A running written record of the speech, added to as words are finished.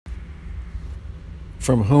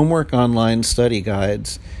From Homework Online Study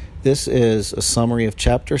Guides, this is a summary of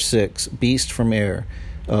Chapter 6, Beast from Air,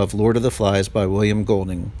 of Lord of the Flies by William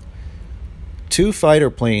Golding. Two fighter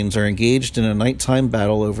planes are engaged in a nighttime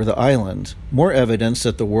battle over the island, more evidence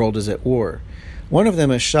that the world is at war. One of them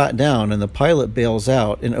is shot down and the pilot bails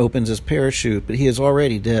out and opens his parachute, but he is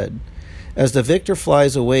already dead. As the victor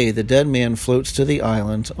flies away, the dead man floats to the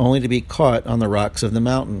island, only to be caught on the rocks of the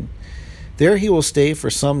mountain. There he will stay for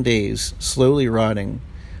some days, slowly rotting.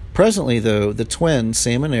 Presently, though, the twins,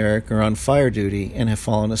 Sam and Eric, are on fire duty and have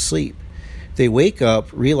fallen asleep. They wake up,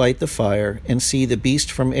 relight the fire, and see the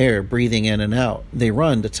beast from air breathing in and out. They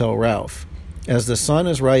run to tell Ralph. As the sun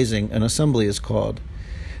is rising, an assembly is called.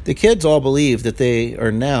 The kids all believe that they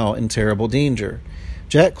are now in terrible danger.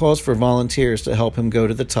 Jack calls for volunteers to help him go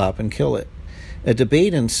to the top and kill it. A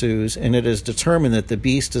debate ensues, and it is determined that the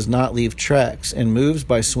beast does not leave tracks and moves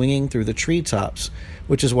by swinging through the treetops,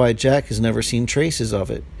 which is why Jack has never seen traces of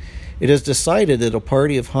it. It is decided that a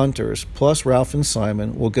party of hunters, plus Ralph and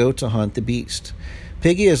Simon, will go to hunt the beast.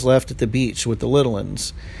 Piggy is left at the beach with the little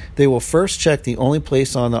ones. They will first check the only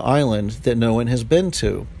place on the island that no one has been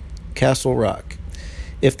to, Castle Rock.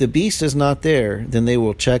 If the beast is not there, then they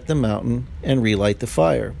will check the mountain and relight the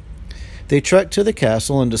fire. They trek to the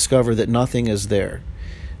castle and discover that nothing is there.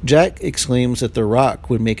 Jack exclaims that the rock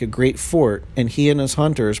would make a great fort, and he and his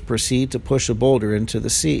hunters proceed to push a boulder into the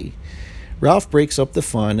sea. Ralph breaks up the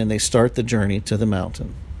fun, and they start the journey to the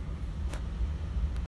mountain.